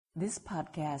This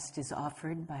podcast is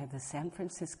offered by the San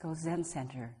Francisco Zen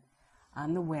Center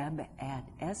on the web at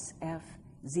sfzc.org.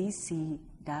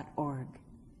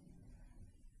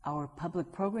 Our public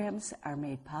programs are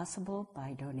made possible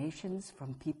by donations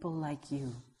from people like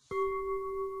you.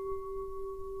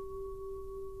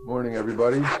 Morning,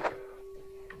 everybody.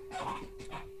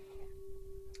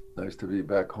 Nice to be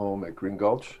back home at Green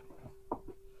Gulch.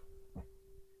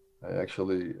 I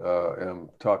actually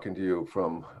am talking to you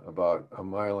from about a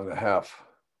mile and a half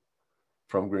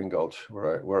from Green Gulch,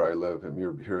 where I live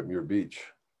here at Muir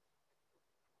Beach.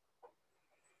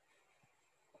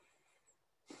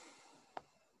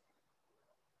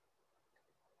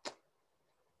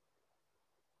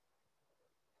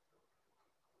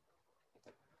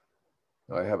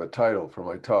 I have a title for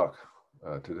my talk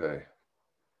today.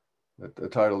 The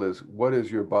title is, "What is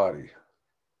your body?"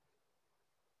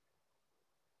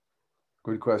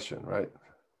 Good question, right?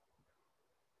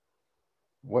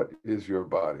 What is your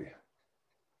body?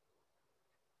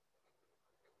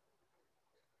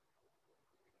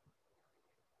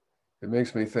 It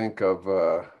makes me think of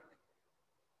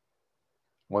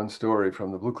one story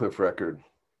from the Blue Cliff Record.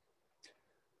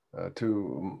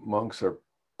 Two monks are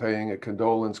paying a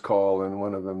condolence call, and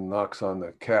one of them knocks on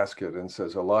the casket and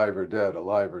says, "Alive or dead,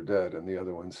 alive or dead." And the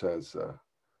other one says,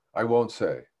 "I won't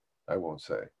say, I won't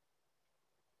say."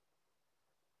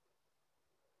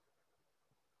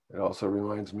 It also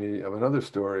reminds me of another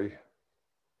story.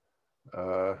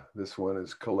 This one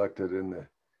is collected in the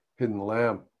Hidden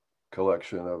Lamp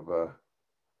collection of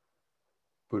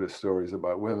Buddhist stories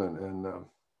about women. And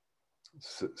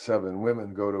 7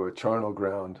 women go to a charnel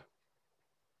ground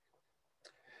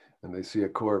and they see a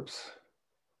corpse.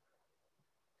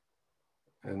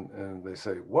 And they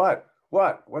say,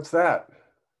 What's that?"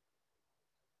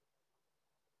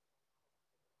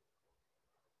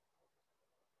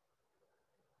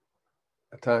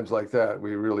 At times like that,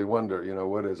 we really wonder,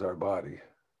 what is our body?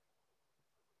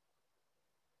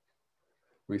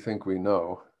 We think we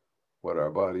know what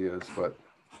our body is, but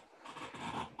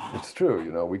it's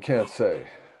true, we can't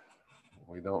say.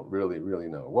 We don't really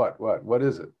know. What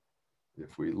is it?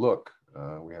 If we look,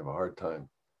 we have a hard time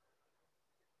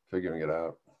figuring it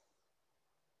out.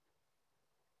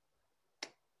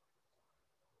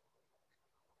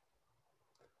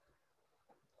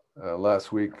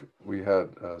 Last week, we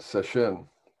had Sesshin,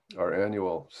 our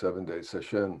annual 7-day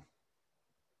Sesshin,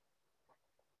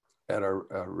 at our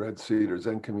Red Cedar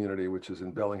Zen community, which is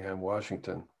in Bellingham,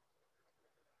 Washington.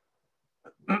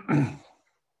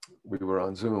 We were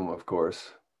on Zoom, of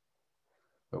course,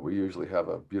 but we usually have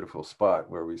a beautiful spot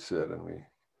where we sit, and we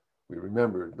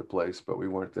remembered the place, but we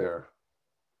weren't there.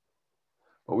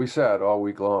 But we sat all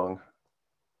week long,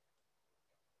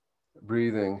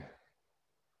 breathing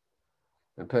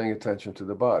and paying attention to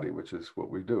the body, which is what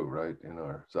we do, right, in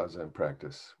our Zazen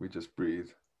practice. We just breathe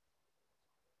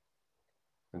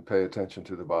and pay attention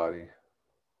to the body.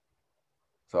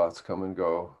 Thoughts come and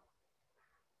go.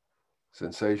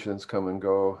 Sensations come and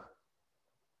go.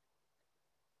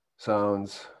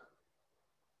 Sounds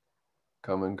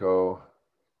come and go.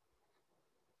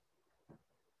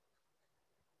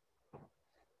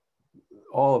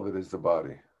 All of it is the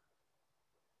body.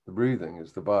 The breathing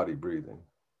is the body breathing.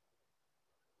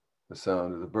 The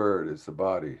sound of the bird is the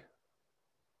body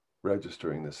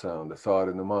registering the sound. The thought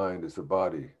in the mind is the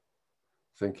body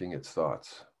thinking its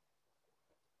thoughts.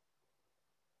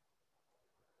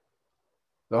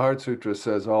 The Heart Sutra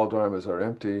says all dharmas are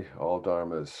empty, all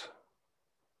dharmas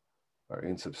are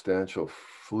insubstantial,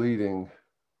 fleeting.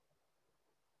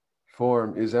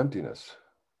 Form is emptiness.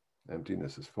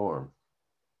 Emptiness is form.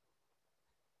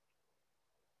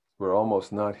 We're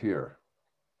almost not here.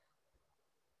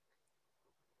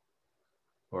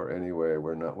 Or anyway,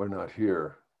 we're not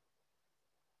here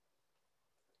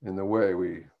in the way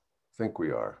we think we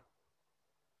are.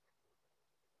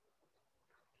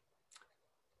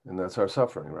 And that's our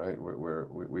suffering, right?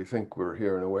 We think we're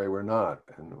here in a way we're not,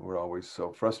 and we're always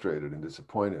so frustrated and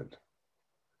disappointed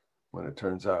when it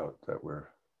turns out that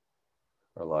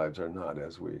our lives are not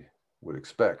as we would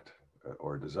expect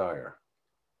or desire.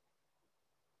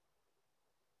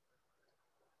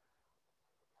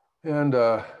 And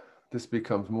this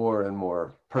becomes more and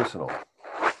more personal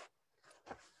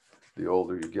the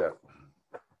older you get.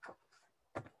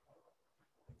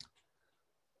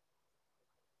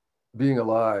 Being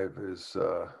alive is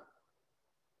a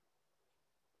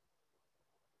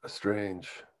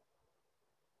strange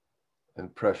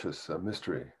and precious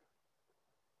mystery.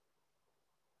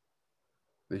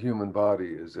 The human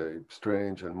body is a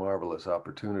strange and marvelous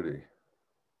opportunity.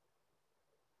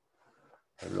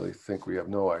 I really think we have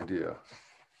no idea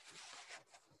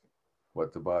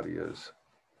what the body is.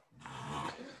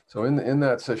 So in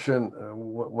that session,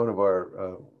 one of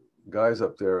our guys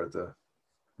up there at the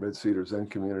Red Cedar Zen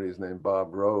community is named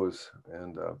Bob Rose,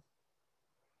 and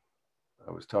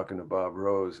I was talking to Bob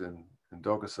Rose in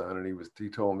Dokusan, and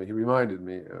he reminded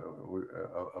me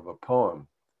of a poem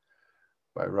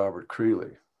by Robert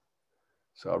Creeley.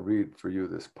 So I'll read for you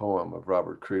this poem of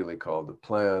Robert Creeley called "The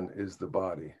Plan is the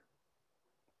Body."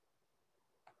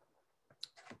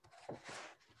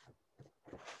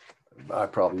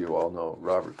 You all know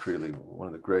Robert Creeley, one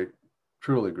of the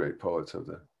truly great poets of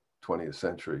the 20th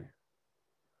century.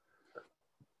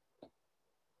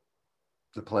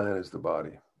 The plan is the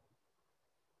body.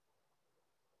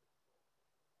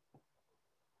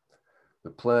 The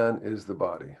plan is the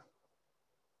body.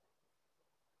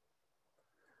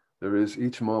 There is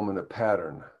each moment a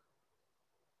pattern.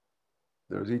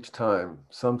 There is each time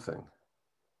something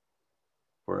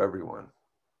for everyone.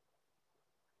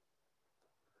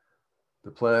 The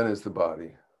plan is the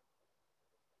body.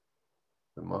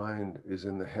 The mind is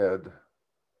in the head.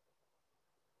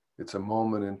 It's a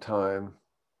moment in time,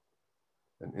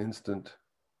 an instant,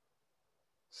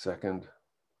 second,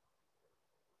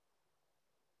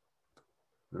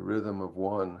 the rhythm of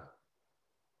one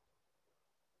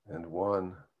and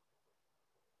one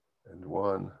and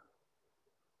one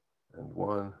and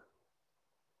one,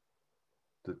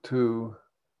 the two,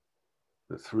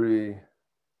 the three.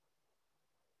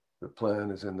 The plan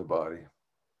is in the body.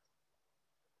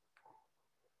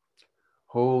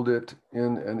 Hold it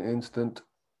in an instant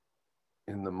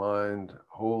in the mind.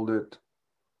 Hold it,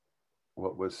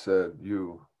 what was said,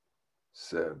 you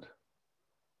said.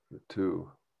 The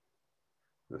two,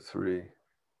 the three,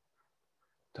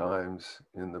 times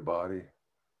in the body,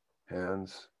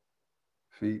 hands,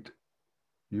 feet,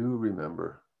 you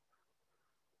remember.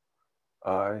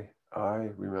 I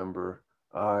remember.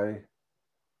 I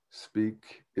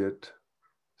speak it,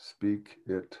 speak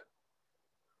it.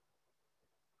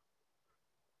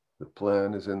 The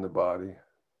plan is in the body.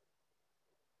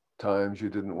 Times you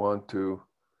didn't want to,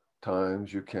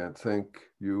 times you can't think,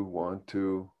 you want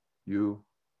to, you.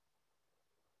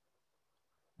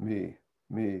 Me,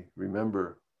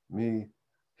 remember, me,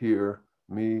 here,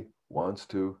 me, wants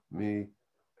to, me,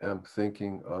 am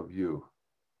thinking of you.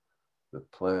 The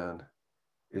plan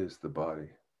is the body.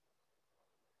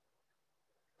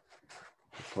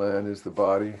 The plan is the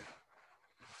body.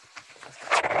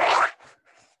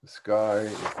 The sky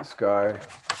is the sky.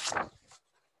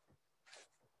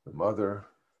 The mother,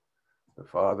 the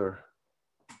father.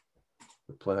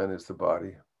 The plan is the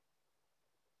body.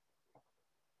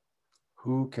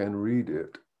 Who can read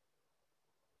it?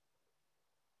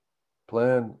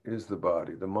 Plan is the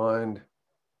body. The mind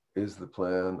is the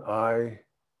plan. I,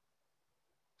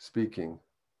 speaking.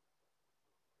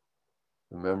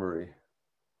 The memory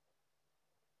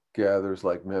gathers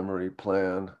like memory.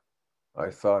 Plan. I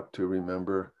thought to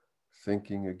remember.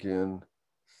 Thinking again.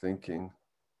 Thinking.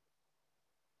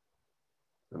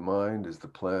 The mind is the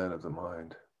plan of the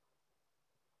mind.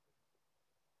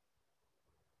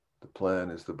 The plan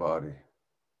is the body.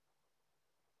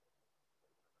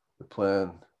 The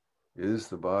plan is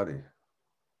the body.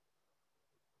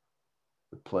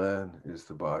 The plan is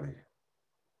the body.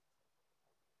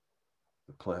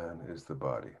 The plan is the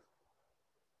body.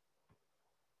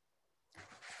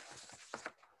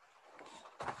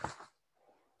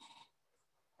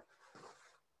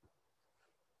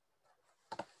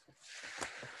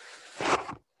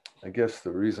 I guess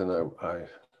the reason I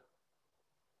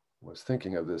was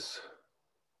thinking of this,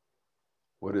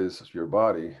 what is your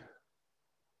body,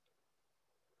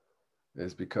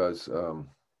 is because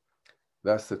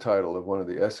that's the title of one of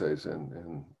the essays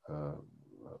in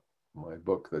my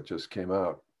book that just came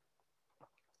out,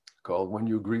 called "When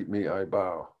You Greet Me, I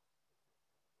Bow."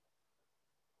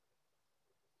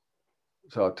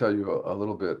 So I'll tell you a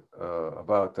little bit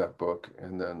about that book,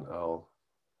 and then I'll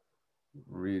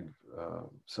read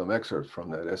some excerpts from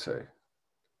that essay.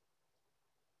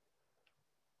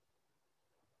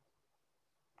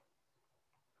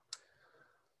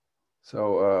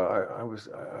 So I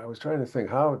was trying to think,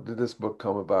 how did this book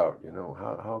come about? You know,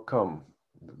 how come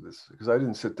this? Because I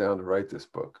didn't sit down to write this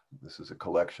book. This is a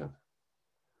collection,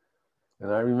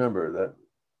 and I remember that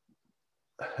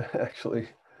actually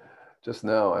just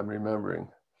now I'm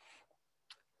remembering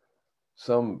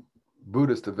some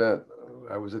Buddhist event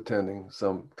I was attending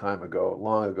some time ago,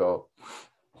 long ago,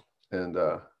 and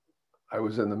I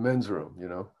was in the men's room, you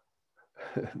know,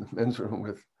 in the men's room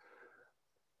with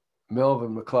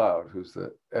Melvin MacLeod, who's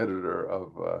the editor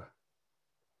of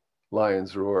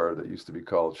Lion's Roar that used to be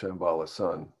called Shambhala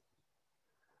Sun.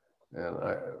 And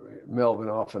Melvin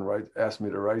often asks me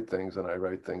to write things, and I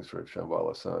write things for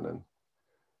Shambhala Sun.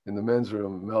 in the men's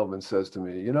room, Melvin says to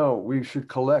me, you know, we should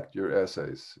collect your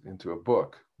essays into a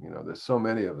book. You know, there's so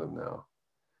many of them now.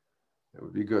 It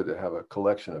would be good to have a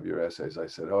collection of your essays. I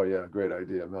said, oh yeah, great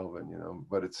idea, Melvin, you know,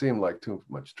 but it seemed like too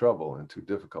much trouble and too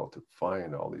difficult to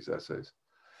find all these essays.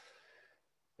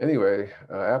 Anyway,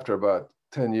 after about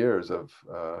 10 years of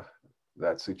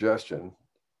that suggestion,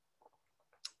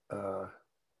 a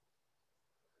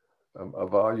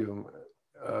volume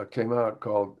came out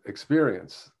called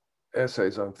Experience,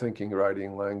 Essays on Thinking,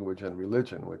 Writing, Language, and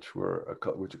Religion, which were a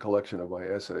collection of my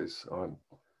essays on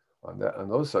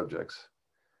those subjects.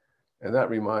 And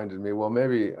that reminded me, well,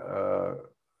 maybe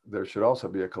there should also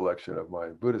be a collection of my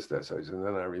Buddhist essays. And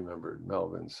then I remembered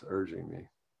Melvin's urging me.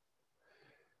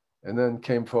 And then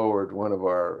came forward one of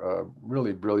our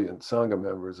really brilliant Sangha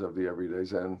members of the Everyday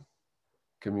Zen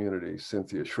community,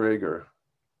 Cynthia Schrager,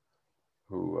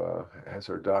 who has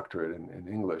her doctorate in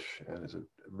English and is a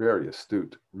very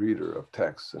astute reader of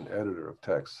texts and editor of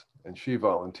texts. And she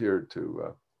volunteered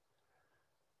to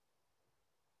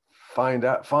find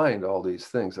all these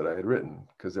things that I had written,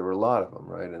 because there were a lot of them,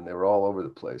 right? And they were all over the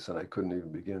place, and I couldn't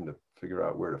even begin to figure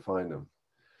out where to find them.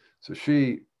 So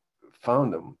she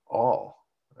found them all.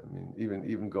 I mean,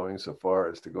 even going so far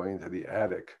as to going into the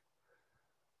attic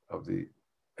of the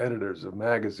editors of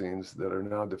magazines that are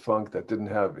now defunct, that didn't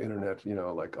have internet, you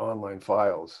know, like online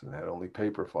files, and had only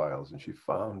paper files. And she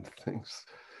found things,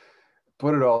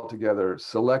 put it all together,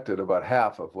 selected about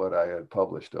half of what I had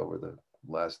published over the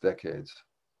last decades.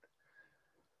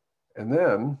 And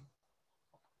then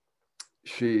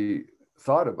she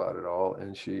thought about it all,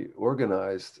 and she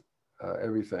organized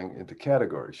everything into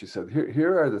categories. She said,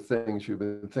 here are the things you've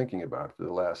been thinking about for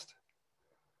the last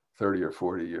 30 or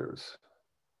 40 years.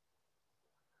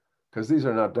 Because these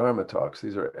are not Dharma talks,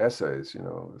 these are essays, you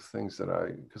know, things that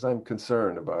because I'm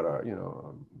concerned about our, you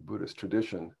know, Buddhist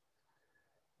tradition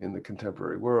in the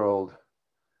contemporary world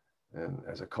and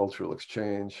as a cultural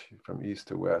exchange from East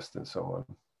to West and so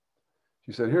on.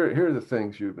 She said, here are the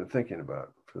things you've been thinking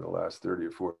about for the last 30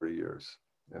 or 40 years.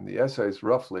 And the essays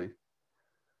roughly,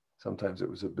 sometimes it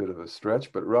was a bit of a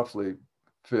stretch, but roughly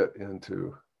fit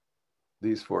into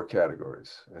these 4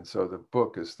 categories. And so the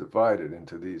book is divided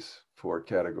into these 4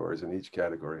 categories, and each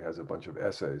category has a bunch of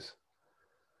essays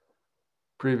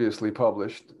previously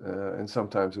published and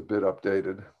sometimes a bit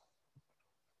updated.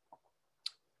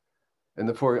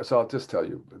 And so I'll just tell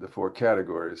you, the 4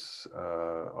 categories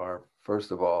are,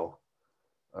 first of all,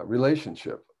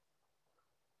 relationship.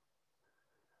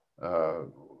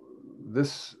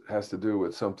 This has to do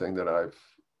with something that I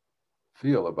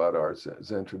feel about our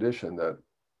Zen tradition that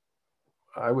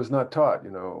I was not taught, you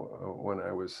know, when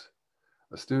I was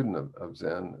a student of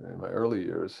Zen in my early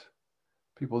years.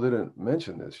 People didn't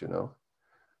mention this, you know.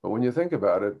 But when you think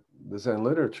about it, the Zen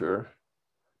literature,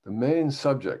 the main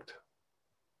subject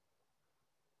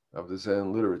of the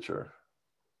Zen literature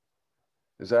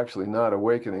is actually not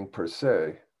awakening per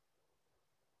se.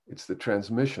 It's the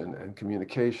transmission and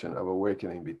communication of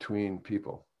awakening between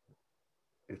people.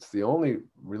 It's the only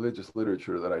religious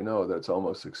literature that I know that's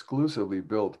almost exclusively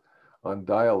built on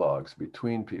dialogues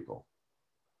between people.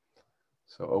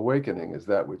 So awakening is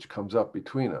that which comes up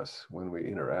between us when we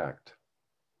interact.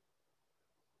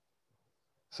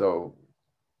 So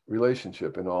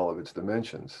relationship in all of its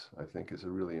dimensions, I think, is a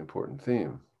really important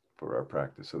theme for our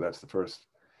practice. So that's the first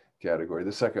category.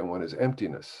 The second one is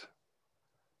emptiness.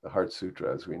 The Heart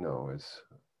Sutra, as we know, is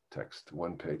text,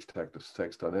 1-page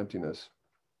text on emptiness.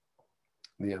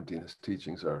 The emptiness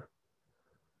teachings are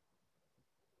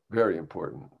very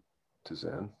important to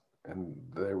Zen, and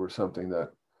they were something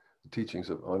that the teachings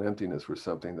on emptiness were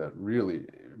something that really,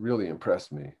 really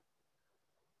impressed me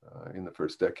in the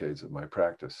first decades of my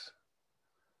practice.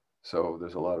 So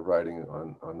there's a lot of writing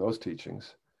on those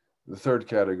teachings. The third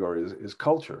category is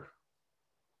culture,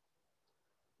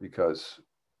 because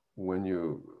when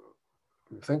you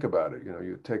think about it, you know,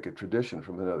 you take a tradition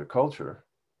from another culture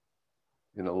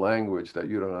in a language that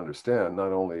you don't understand,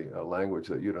 not only a language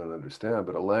that you don't understand,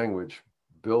 but a language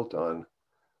built on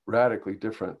radically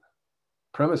different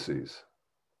premises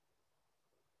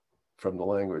from the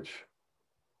language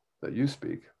that you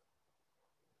speak.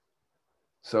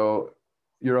 So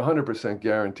you're 100%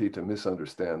 guaranteed to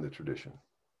misunderstand the tradition,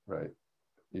 right?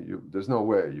 There's no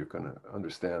way you can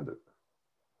understand it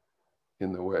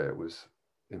in the way it was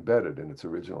embedded in its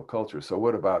original culture. So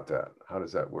what about that? How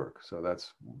does that work? So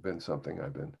that's been something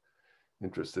I've been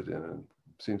interested in, and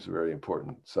seems a very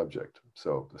important subject.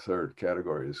 So the third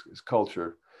category is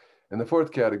culture. And the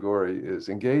fourth category is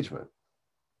engagement.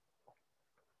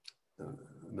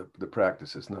 The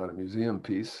practice is not a museum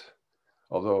piece,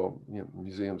 although, you know,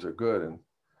 museums are good, and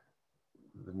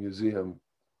the museum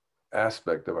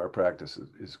aspect of our practice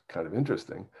is kind of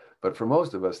interesting. But for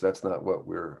most of us, that's not what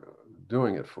we're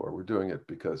doing it for. We're doing it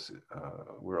because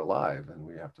we're alive and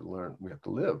we have to learn, we have to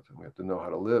live, and we have to know how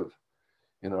to live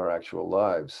in our actual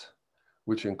lives,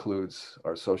 which includes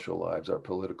our social lives, our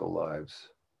political lives,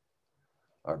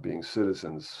 our being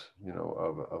citizens,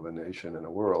 of a nation and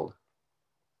a world.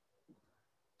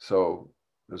 So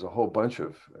there's a whole bunch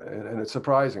of, and it's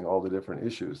surprising all the different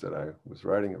issues that I was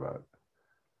writing about,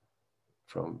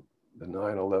 from the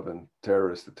 9/11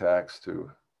 terrorist attacks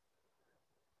to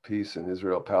peace in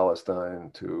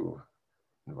Israel-Palestine, to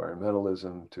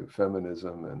environmentalism, to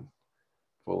feminism and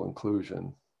full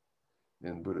inclusion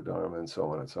in Buddha Dharma, and so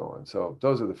on and so on. So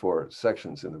those are the 4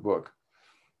 sections in the book: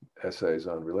 essays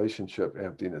on relationship,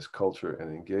 emptiness, culture,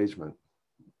 and engagement.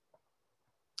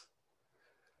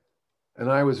 And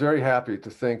I was very happy to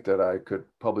think that I could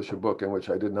publish a book in which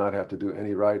I did not have to do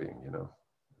any writing,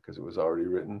 because it was already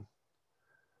written.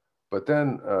 But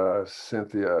then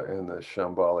Cynthia and the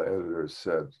Shambhala editors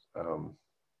said,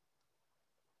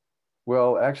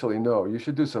 well, actually, no, you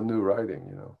should do some new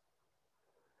writing,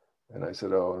 And I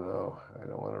said, oh, no, I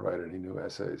don't want to write any new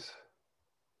essays.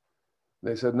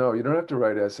 They said, no, you don't have to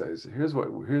write essays. Here's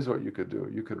what you could do.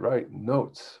 You could write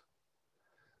notes.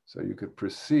 So you could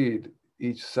precede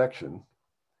each section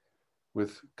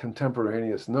with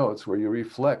contemporaneous notes where you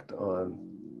reflect on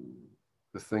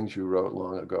the things you wrote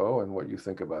long ago and what you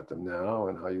think about them now,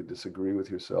 and how you disagree with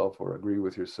yourself or agree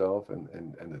with yourself, and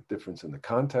the difference in the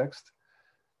context,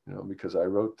 because I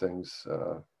wrote things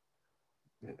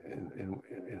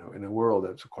in a world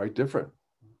that's quite different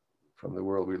from the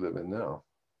world we live in now.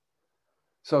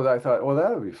 So I thought, well,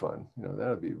 that would be fun. That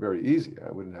would be very easy.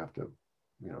 I wouldn't have to,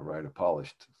 write a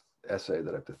polished essay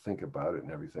that I have to think about it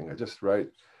and everything. I just write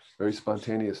very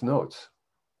spontaneous notes.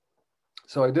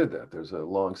 So I did that. There's a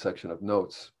long section of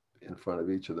notes in front of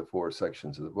each of the 4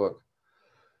 sections of the book.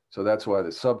 So that's why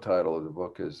the subtitle of the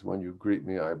book is When You Greet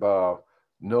Me, I Bow,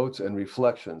 Notes and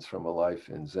Reflections from a Life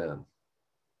in Zen.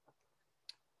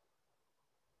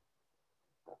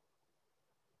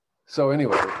 So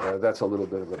anyway, that's a little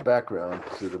bit of a background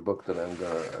to the book that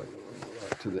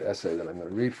to the essay that I'm going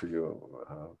to read for you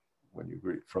when you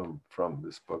greet from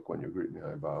this book, When You Greet Me,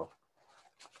 I Bow.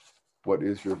 What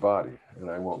is your body? And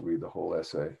I won't read the whole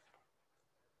essay.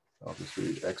 I'll just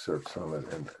read excerpts from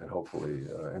it and hopefully,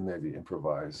 and maybe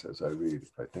improvise as I read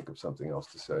if I think of something else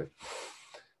to say.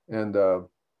 And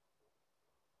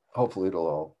hopefully it'll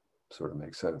all sort of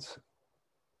make sense.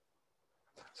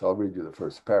 So I'll read you the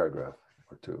first paragraph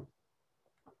or 2.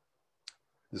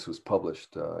 This was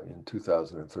published in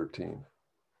 2013.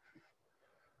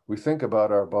 We think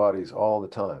about our bodies all the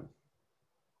time.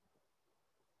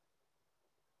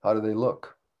 How do they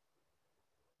look?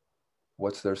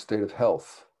 What's their state of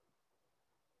health?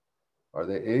 Are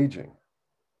they aging?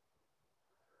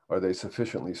 Are they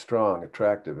sufficiently strong,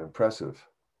 attractive, impressive?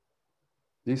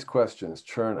 These questions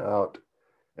churn out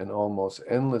an almost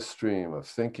endless stream of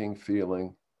thinking,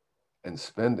 feeling, and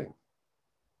spending.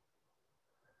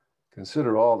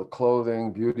 Consider all the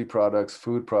clothing, beauty products,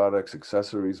 food products,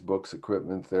 accessories, books,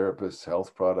 equipment, therapists,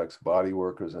 health products, body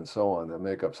workers, and so on that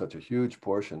make up such a huge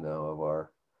portion now of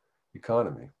our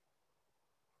economy.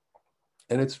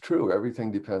 And it's true,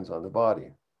 everything depends on the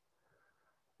body.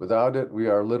 Without it, we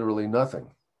are literally nothing.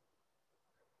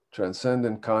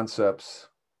 Transcendent concepts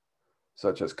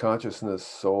such as consciousness,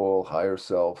 soul, higher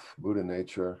self, Buddha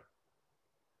nature.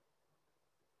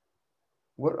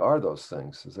 What are those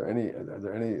things? Is there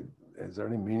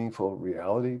any meaningful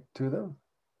reality to them?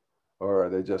 Or are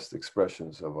they just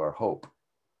expressions of our hope?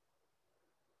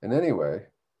 And anyway,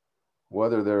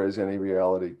 whether there is any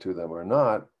reality to them or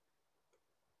not,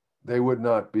 they would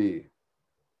not be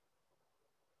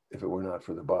if it were not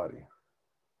for the body.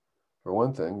 For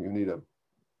one thing, you need a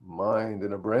mind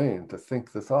and a brain to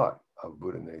think the thought of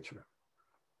Buddha nature.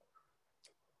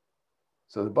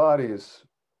 So the body is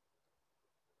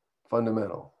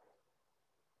fundamental.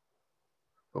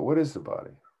 But what is the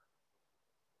body?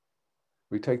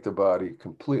 We take the body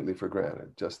completely for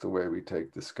granted, just the way we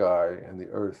take the sky and the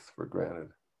earth for granted.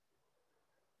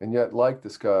 And yet, like the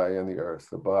sky and the earth,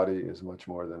 the body is much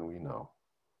more than we know.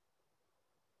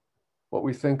 What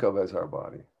we think of as our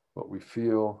body, what we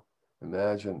feel,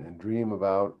 imagine, and dream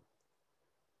about,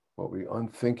 what we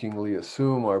unthinkingly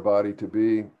assume our body to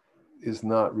be, is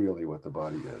not really what the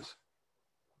body is.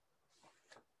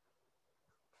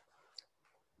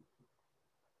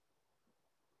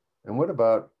 And what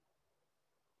about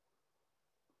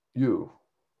you,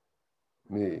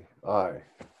 me, I,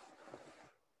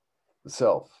 the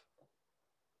self?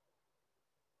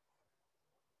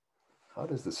 How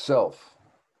does the self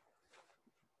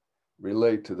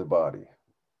relate to the body?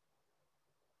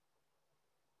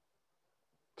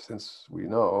 since we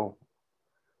know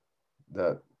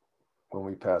that when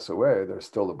we pass away, there's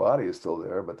still, the body is still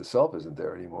there, but the self isn't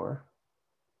there anymore.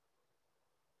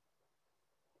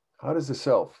 How does the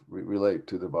self relate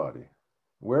to the body?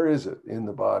 Where is it in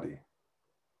the body?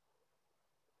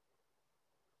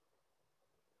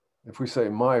 If we say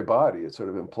my body, it sort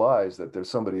of implies that there's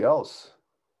somebody else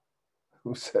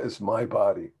who says my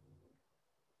body.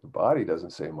 The body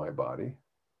doesn't say my body.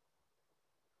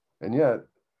 And yet,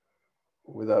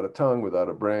 without a tongue, without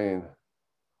a brain,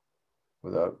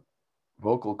 without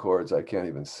vocal cords, I can't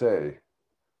even say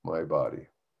my body.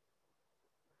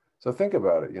 So think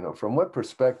about it, from what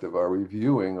perspective are we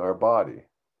viewing our body?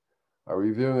 Are we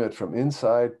viewing it from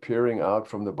inside, peering out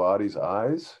from the body's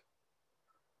eyes?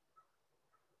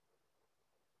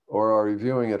 Or are we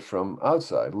viewing it from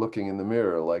outside, looking in the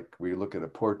mirror like we look at a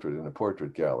portrait in a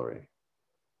portrait gallery?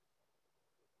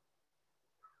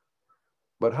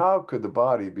 But how could the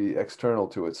body be external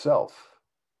to itself?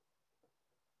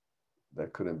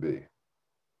 That couldn't be.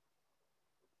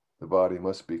 The body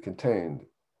must be contained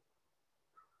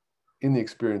in the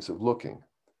experience of looking.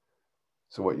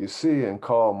 So what you see and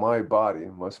call my body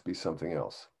must be something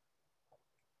else.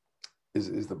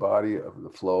 Is the body of the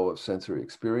flow of sensory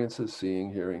experiences,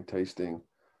 seeing, hearing, tasting,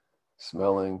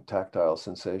 smelling, tactile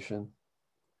sensation?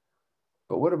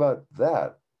 But what about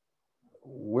that?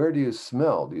 Where do you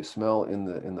smell? Do you smell in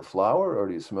the flower, or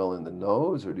do you smell in the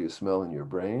nose, or do you smell in your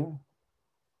brain?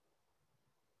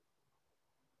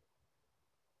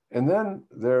 And then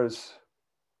there's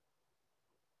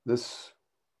this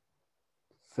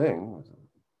thing,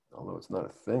 although it's not a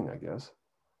thing, I guess,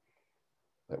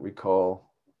 that we call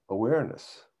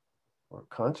awareness or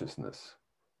consciousness.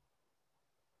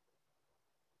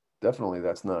 Definitely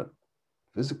that's not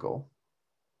physical.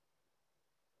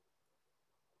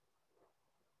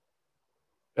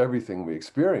 Everything we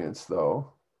experience,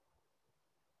 though,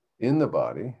 in the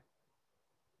body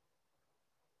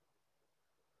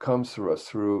comes to us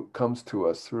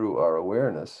through our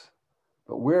awareness.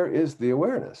 But where is the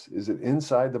awareness? Is it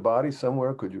inside the body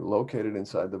somewhere? Could you locate it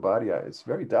inside the body? It's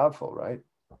very doubtful, right?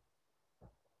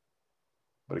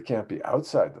 But it can't be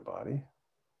outside the body.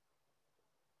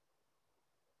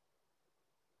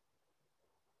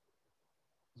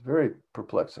 It's very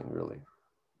perplexing, really.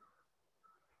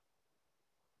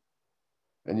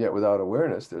 And yet without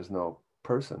awareness, there's no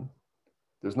person.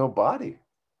 There's no body,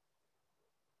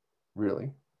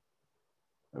 really.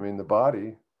 I mean, the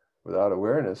body without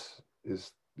awareness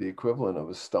is the equivalent of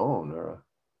a stone or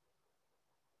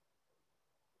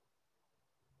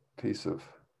a piece of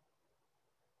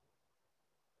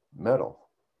metal.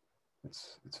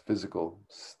 It's physical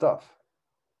stuff.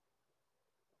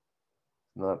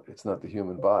 It's not the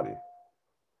human body.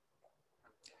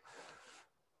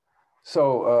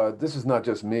 So this is not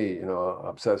just me,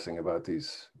 obsessing about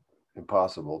these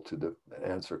impossible to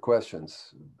answer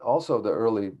questions. Also, the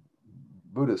early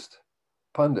Buddhist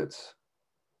pundits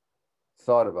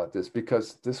thought about this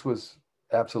because this was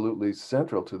absolutely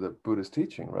central to the Buddhist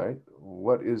teaching, right?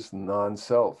 What is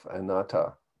non-self,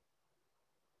 anatta,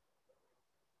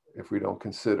 if we don't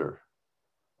consider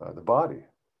the body?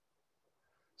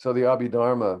 So the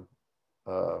Abhidharma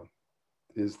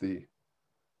is the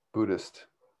Buddhist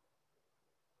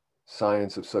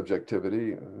science of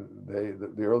subjectivity.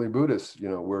 The early Buddhists,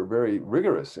 were very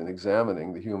rigorous in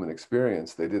examining the human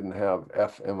experience. They didn't have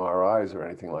fMRIs or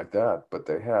anything like that, but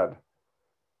they had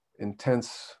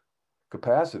intense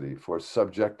capacity for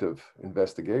subjective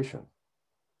investigation.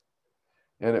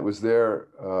 And it was their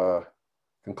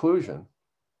conclusion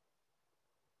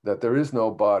that there is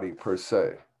no body per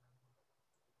se.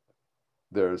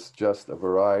 There's just a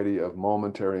variety of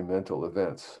momentary mental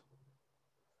events.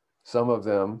 Some of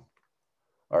them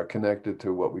are connected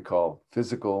to what we call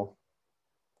physical,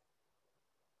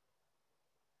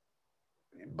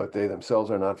 but they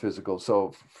themselves are not physical.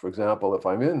 So, for example, if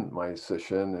I'm in my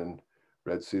sesshin in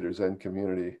Red Cedar Zen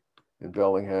community in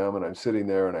Bellingham, and I'm sitting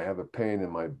there and I have a pain in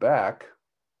my back,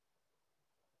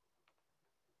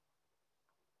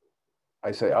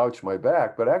 I say, ouch, my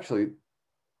back, but actually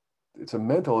it's a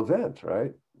mental event,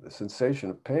 right? The sensation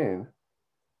of pain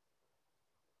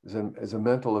is a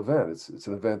mental event. It's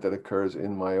an event that occurs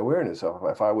in my awareness. So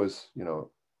if I was,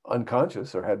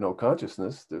 unconscious or had no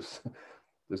consciousness, there's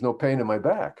no pain in my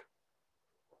back.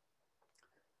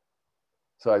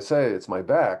 So I say it's my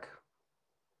back,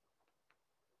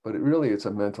 but it's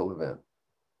a mental event.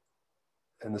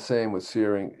 And the same with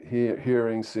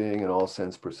hearing, seeing, and all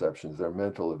sense perceptions. They're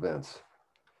mental events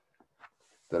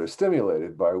that are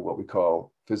stimulated by what we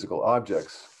call physical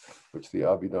objects, which the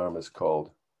Abhidharma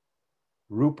called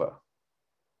rupa.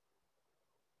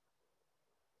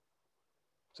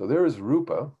 So there is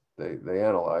rupa. They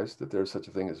analyzed that there's such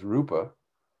a thing as rupa,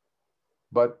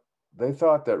 but they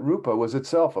thought that rupa was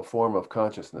itself a form of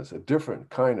consciousness, a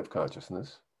different kind of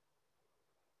consciousness.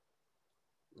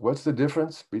 What's the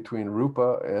difference between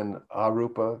rupa and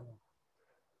arupa?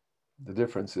 The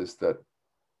difference is that,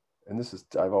 and this is,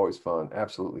 I've always found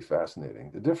absolutely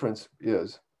fascinating. The difference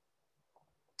is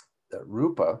that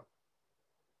rupa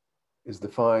is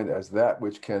defined as that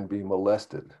which can be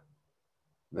molested,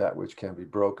 that which can be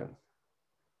broken.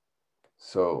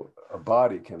 So a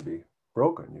body can be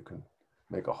broken. You can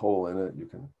make a hole in it. You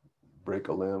can break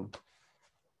a limb.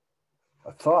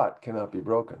 A thought cannot be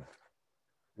broken.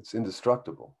 It's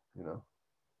indestructible, you know.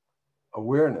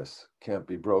 Awareness can't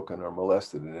be broken or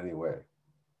molested in any way.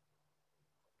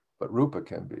 But rupa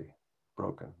can be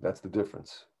broken. That's the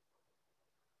difference.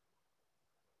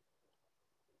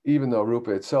 Even though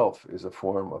rupa itself is a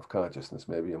form of consciousness,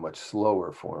 maybe a much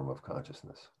slower form of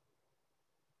consciousness.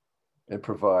 It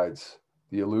provides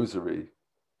the illusory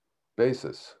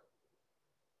basis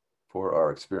for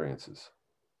our experiences.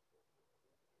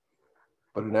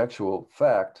 But in actual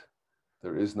fact,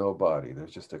 there is no body.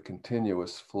 There's just a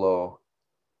continuous flow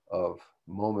of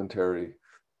momentary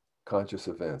conscious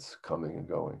events coming and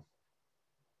going.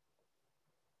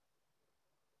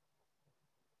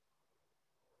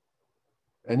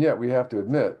 And yet we have to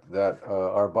admit that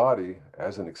our body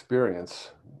as an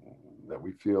experience that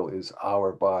we feel is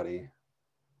our body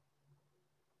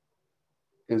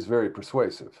is very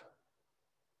persuasive.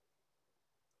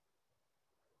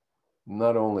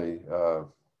 Not only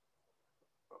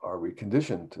are we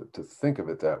conditioned to think of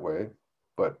it that way,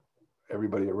 but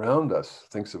everybody around us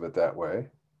thinks of it that way.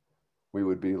 We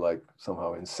would be like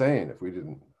somehow insane if we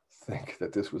didn't think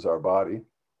that this was our body.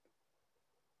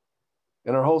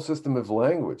 And our whole system of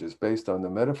language is based on the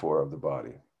metaphor of the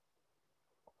body.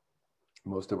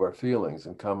 Most of our feelings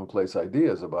and commonplace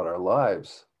ideas about our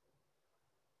lives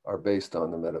are based on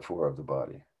the metaphor of the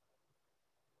body.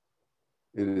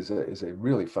 It is a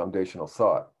really foundational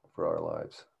thought for our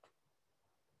lives.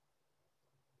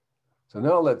 So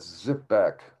now let's zip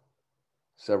back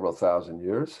several thousand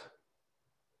years.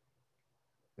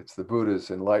 It's the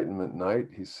Buddha's enlightenment night.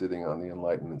 He's sitting on the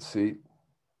enlightenment seat.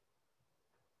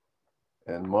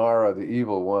 And Mara, the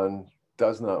evil one,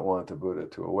 does not want the Buddha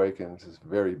to awaken. This is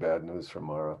very bad news for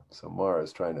Mara. So Mara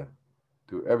is trying to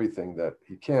do everything that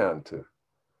he can to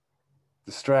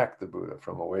distract the Buddha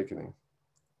from awakening.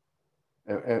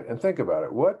 And think about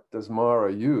it. What does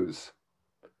Mara use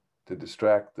to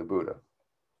distract the Buddha,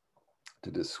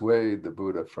 to dissuade the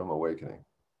Buddha from awakening?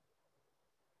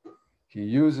 He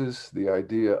uses the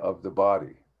idea of the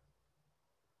body,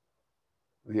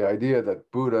 the idea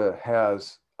that Buddha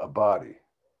has a body.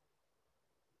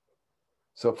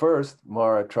 So first,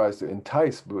 Mara tries to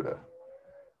entice Buddha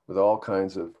with all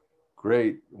kinds of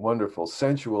great, wonderful,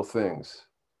 sensual things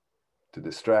to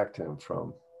distract him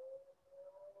from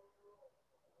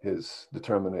his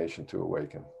determination to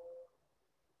awaken.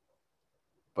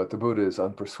 But the Buddha is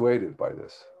unpersuaded by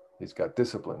this. He's got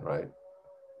discipline, right?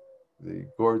 The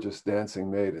gorgeous dancing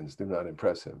maidens do not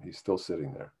impress him. He's still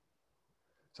sitting there.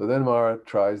 So then Mara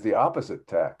tries the opposite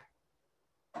tack.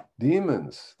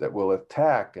 Demons that will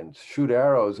attack and shoot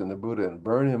arrows in the Buddha and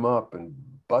burn him up and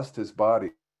bust his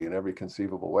body in every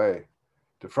conceivable way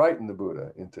to frighten the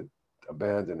Buddha into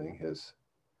abandoning his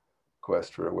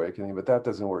quest for awakening, but that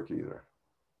doesn't work either.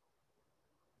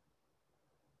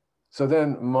 So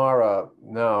then Mara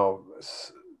now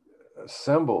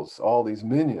assembles all these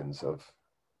minions of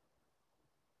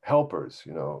helpers,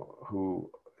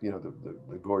 who,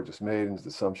 the gorgeous maidens,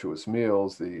 the sumptuous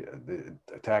meals, the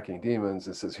attacking demons,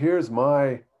 and says, here's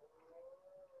my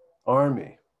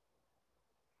army.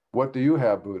 What do you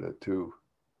have, Buddha, to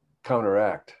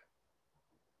counteract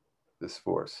this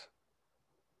force?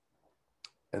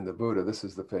 And the Buddha, this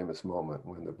is the famous moment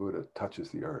when the Buddha touches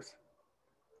the earth.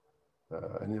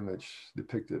 An image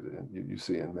depicted, you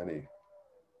see in many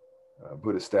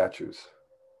Buddhist statues,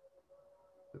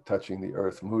 the touching the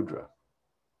earth mudra.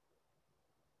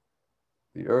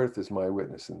 The earth is my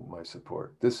witness and my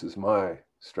support. This is my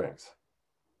strength.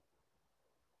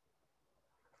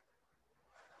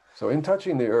 So in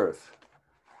touching the earth,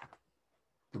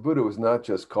 the Buddha was not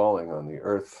just calling on the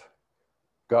earth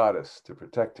goddess to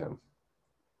protect him.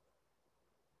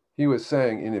 He was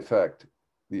saying, in effect,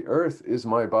 the earth is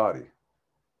my body.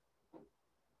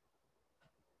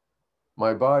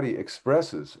 My body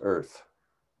expresses earth,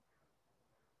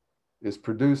 is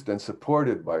produced and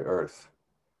supported by earth,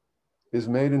 is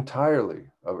made entirely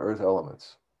of earth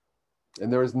elements.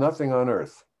 And there is nothing on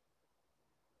earth,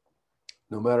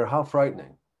 no matter how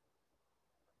frightening,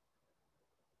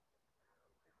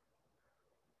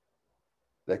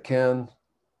 that can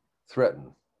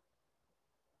threaten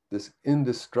this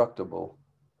indestructible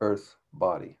earth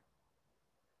body.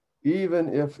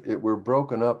 Even if it were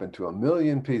broken up into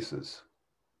 1,000,000 pieces,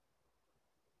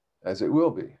 as it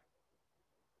will be,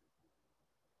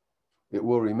 it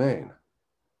will remain.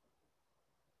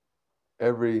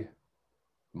 Every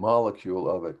molecule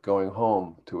of it going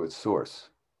home to its source,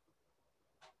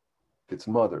 its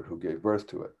mother who gave birth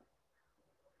to it,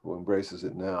 who embraces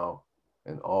it now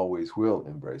and always will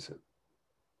embrace it.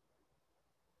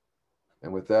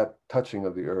 And with that touching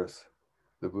of the earth,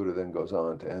 the Buddha then goes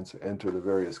on to enter the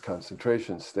various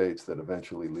concentration states that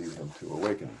eventually lead him to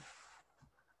awakening.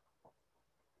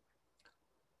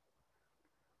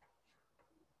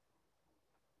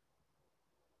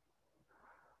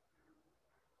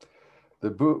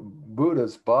 The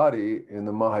Buddha's body in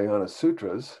the Mahayana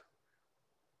Sutras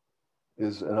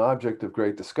is an object of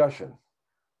great discussion.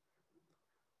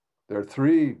 There are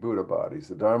 3 Buddha bodies: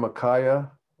 the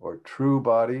Dharmakaya, or true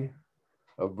body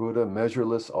of Buddha,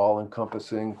 measureless,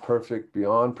 all-encompassing, perfect,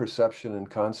 beyond perception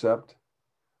and concept;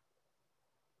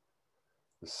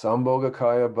 the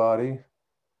Sambhogakaya body,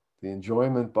 the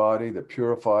enjoyment body, the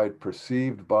purified,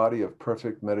 perceived body of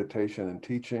perfect meditation and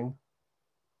teaching,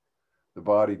 the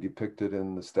body depicted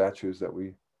in the statues that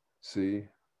we see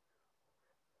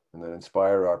and that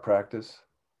inspire our practice;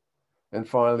 and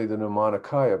finally the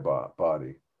Nirmanakaya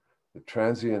body, the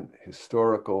transient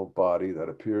historical body that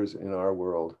appears in our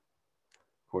world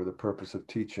for the purpose of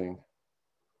teaching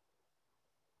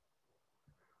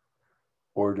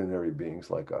ordinary beings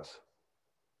like us.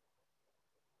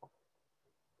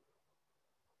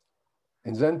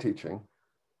 In Zen teaching,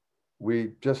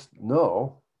 we just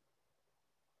know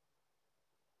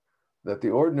that the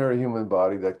ordinary human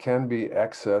body that can be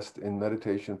accessed in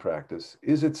meditation practice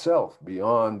is itself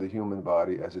beyond the human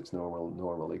body as it's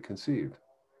normally conceived.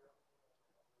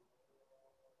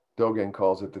 Dogen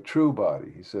calls it the true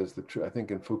body. He says, I think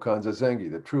in Fukan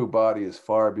Zazengi, the true body is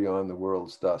far beyond the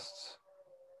world's dusts.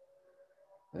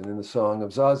 And in the Song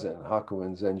of Zazen,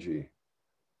 Hakuin Zenji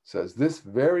says, this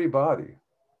very body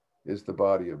is the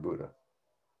body of Buddha.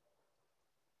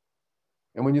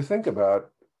 And when you think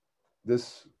about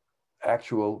this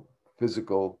actual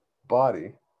physical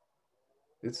body,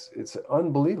 it's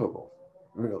unbelievable,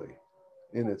 really,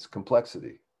 in its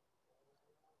complexity.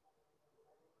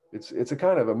 It's a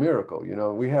kind of a miracle. You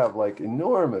know, we have like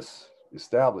enormous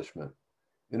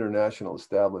international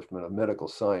establishment of medical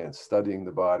science studying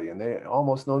the body, and they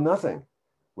almost know nothing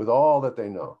with all that they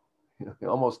know. You know, they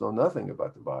almost know nothing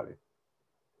about the body.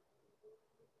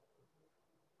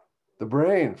 The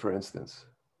brain, for instance,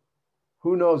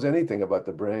 who knows anything about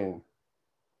the brain?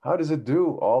 How does it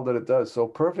do all that it does so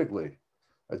perfectly,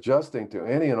 adjusting to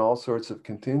any and all sorts of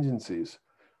contingencies,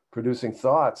 producing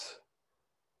thoughts,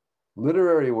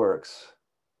 literary works,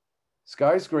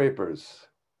 skyscrapers,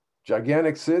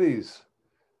 gigantic cities,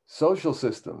 social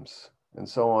systems, and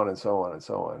so on and so on and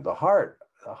so on. The heart,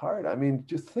 I mean,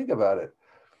 just think about it.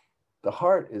 The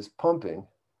heart is pumping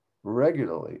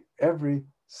regularly every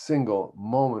single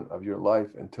moment of your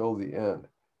life until the end.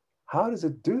 How does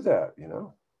it do that, you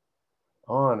know?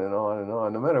 On and on and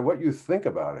on, no matter what you think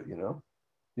about it, you know?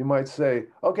 You might say,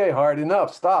 okay, heart,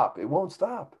 enough, stop. It won't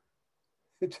stop.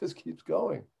 It just keeps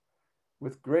going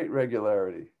with great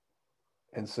regularity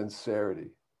and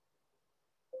sincerity.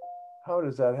 How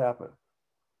does that happen?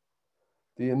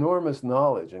 The enormous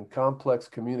knowledge and complex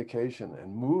communication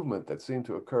and movement that seem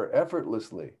to occur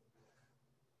effortlessly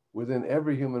within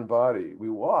every human body. We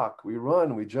walk, we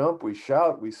run, we jump, we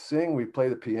shout, we sing, we play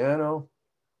the piano.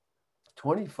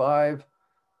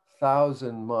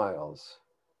 25,000 miles,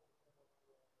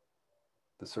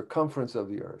 the circumference of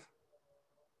the earth,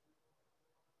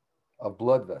 of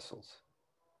blood vessels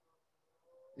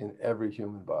in every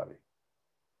human body.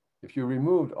 If you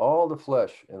removed all the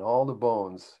flesh and all the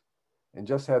bones and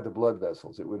just had the blood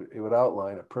vessels, it would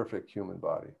outline a perfect human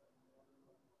body.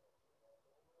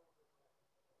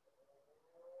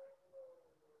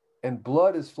 And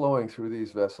blood is flowing through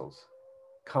these vessels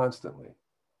constantly,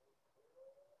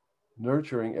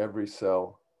 nurturing every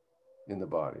cell in the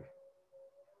body.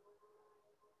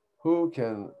 Who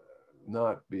can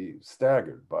not be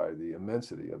staggered by the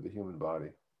immensity of the human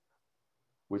body,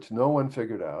 which no one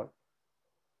figured out,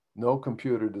 no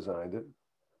computer designed it,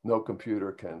 no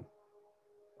computer can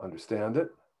understand it.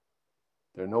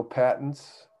 There are no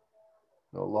patents,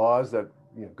 no laws that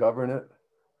govern it.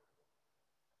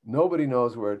 Nobody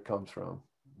knows where it comes from.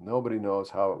 Nobody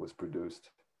knows how it was produced.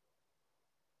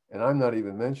 And I'm not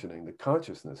even mentioning the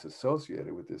consciousness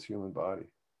associated with this human body,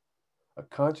 a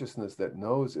consciousness that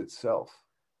knows itself.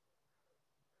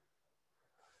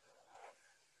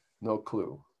 No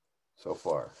clue. so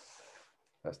far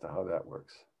as to how that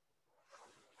works.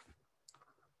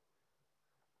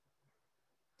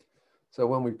 So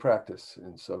when we practice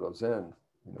in Soto Zen,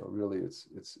 really it's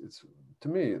to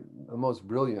me the most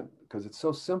brilliant, because it's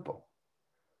so simple.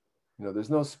 There's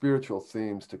no spiritual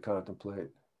themes to contemplate,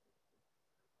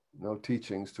 no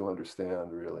teachings to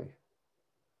understand, really.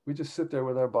 We just sit there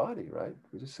with our body, right?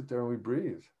 We just sit there and we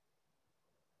breathe.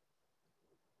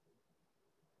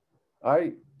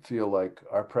 I feel like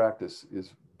our practice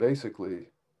is basically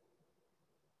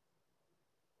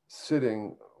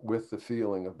sitting with the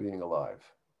feeling of being alive,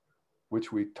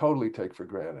 which we totally take for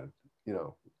granted.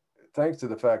 Thanks to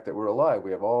the fact that we're alive,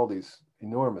 we have all these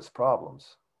enormous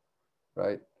problems,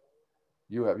 right?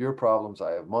 You have your problems,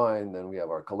 I have mine, then we have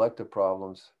our collective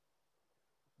problems.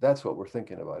 That's what we're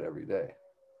thinking about every day.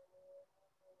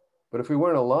 But if we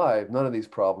weren't alive, none of these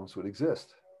problems would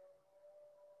exist.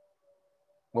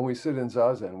 When we sit in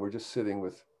Zazen, we're just sitting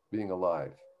with being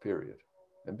alive, period.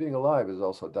 And being alive is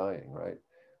also dying, right?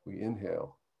 We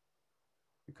inhale,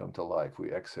 we come to life.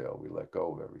 We exhale, we let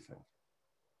go of everything.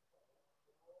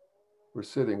 We're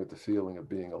sitting with the feeling of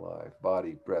being alive,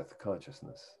 body, breath,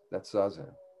 consciousness. That's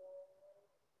Zazen.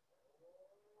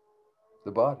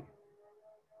 The body,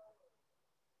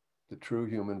 the true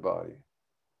human body,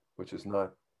 which is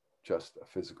not just a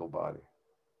physical body.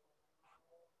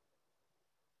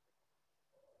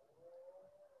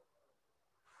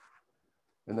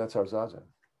 And that's our Zazen.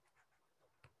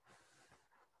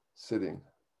 Sitting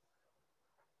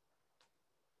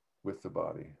with the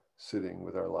body, sitting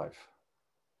with our life,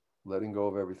 letting go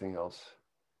of everything else,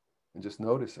 and just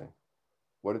noticing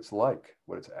what it's like,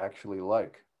 what it's actually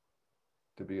like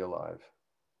to be alive.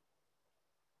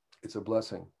 It's a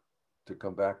blessing to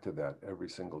come back to that every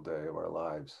single day of our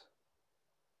lives,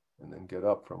 and then get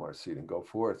up from our seat and go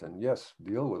forth and, yes,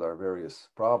 deal with our various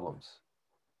problems,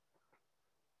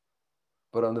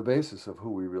 but on the basis of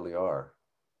who we really are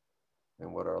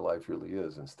and what our life really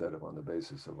is, instead of on the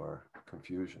basis of our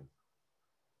confusion.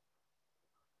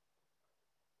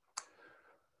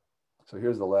 So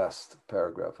here's the last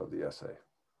paragraph of the essay.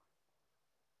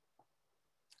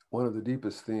 One of the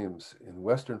deepest themes in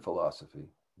Western philosophy,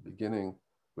 beginning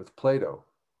with Plato,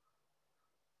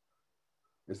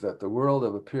 is that the world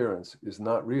of appearance is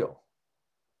not real.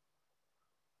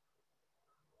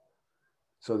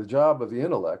 So the job of the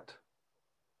intellect,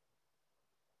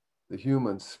 the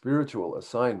human spiritual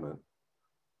assignment,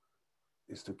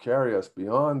 is to carry us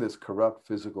beyond this corrupt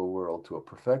physical world to a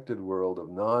perfected world of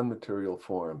non-material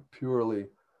form, purely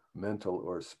mental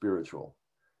or spiritual.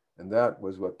 And that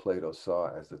was what Plato saw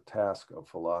as the task of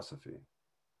philosophy.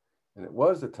 And it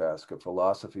was the task of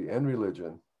philosophy and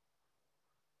religion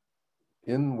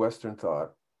in Western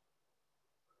thought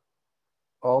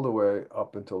all the way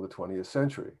up until the 20th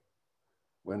century,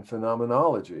 when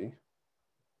phenomenology,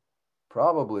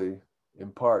 probably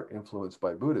in part influenced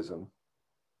by Buddhism,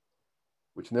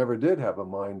 which never did have a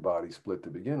mind-body split to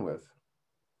begin with,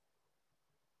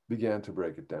 began to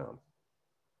break it down.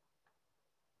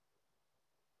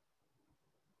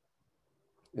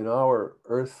 In our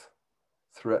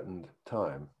earth-threatened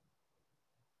time,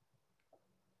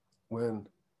 when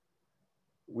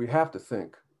we have to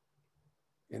think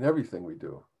in everything we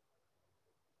do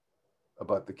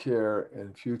about the care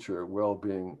and future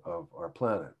well-being of our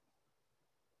planet,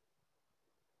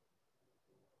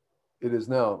 it is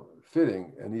now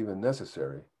fitting and even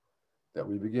necessary that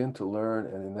we begin to learn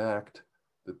and enact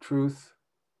the truth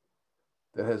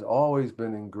that has always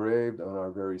been engraved on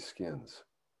our very skins,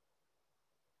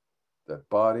 that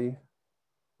body,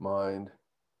 mind,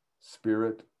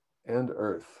 spirit, and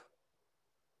earth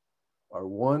are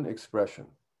one expression,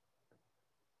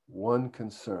 one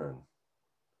concern,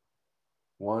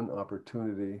 one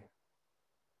opportunity,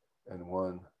 and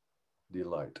one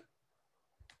delight.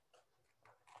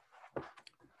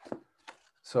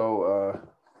 So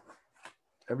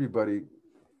everybody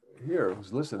here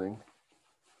who's listening,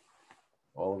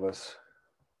 all of us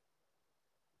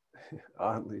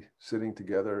oddly sitting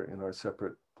together in our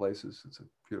separate places, it's a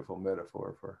beautiful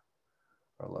metaphor for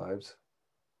our lives.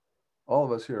 All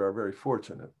of us here are very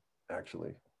fortunate,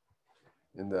 actually,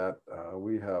 in that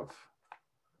we have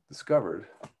discovered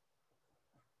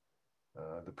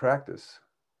the practice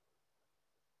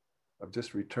of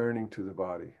just returning to the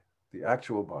body, the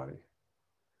actual body,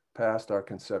 past our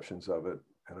conceptions of it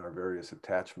and our various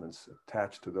attachments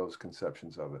attached to those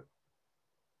conceptions of it.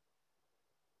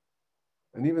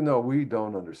 And even though we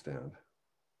don't understand,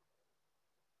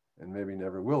 and maybe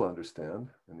never will understand,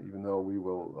 and even though we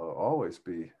will always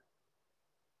be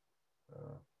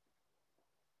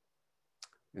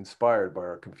inspired by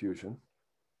our confusion,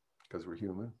 because we're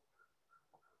human,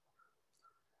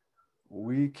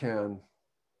 we can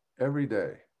every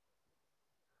day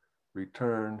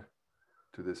return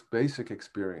to this basic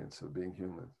experience of being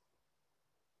human.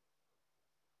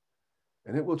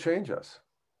 And it will change us.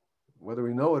 Whether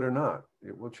we know it or not,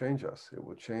 it will change us. It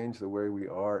will change the way we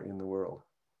are in the world.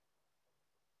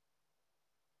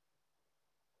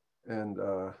 And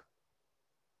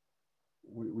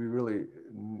we really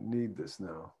need this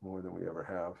now more than we ever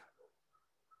have.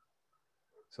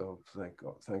 So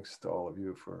thanks to all of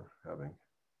you for having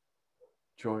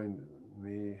joined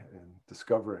me in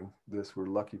discovering this. We're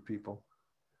lucky people.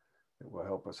 It will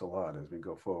help us a lot as we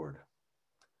go forward,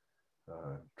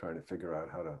 trying to figure out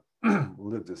how to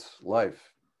live this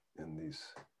life in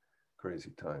these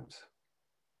crazy times.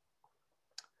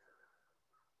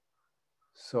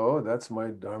 So that's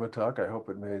my Dharma talk. I hope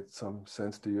it made some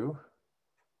sense to you.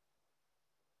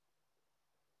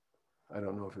 I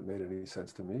don't know if it made any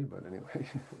sense to me, but anyway,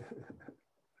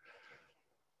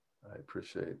 I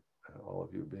appreciate all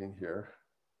of you being here.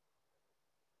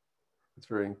 It's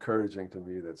very encouraging to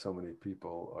me that so many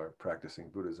people are practicing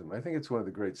Buddhism. I think it's one of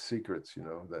the great secrets,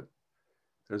 that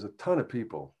there's a ton of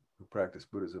people who practice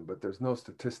Buddhism, but there's no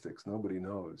statistics. Nobody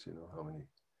knows, how many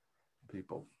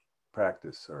people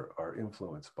practice or are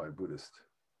influenced by Buddhist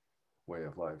way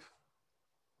of life.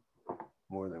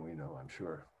 More than we know, I'm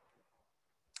sure.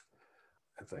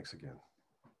 And thanks again.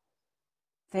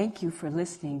 Thank you for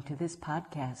listening to this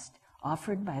podcast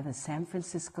offered by the San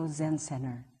Francisco Zen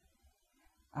Center.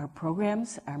 Our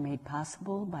programs are made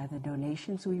possible by the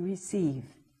donations we receive.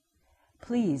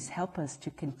 Please help us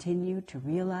to continue to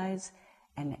realize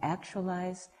and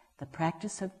actualize the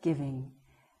practice of giving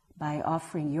by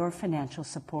offering your financial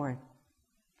support.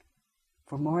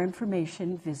 For more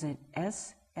information, visit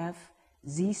sfzc.org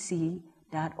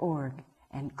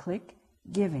and click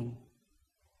Giving.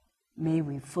 May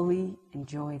we fully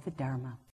enjoy the Dharma.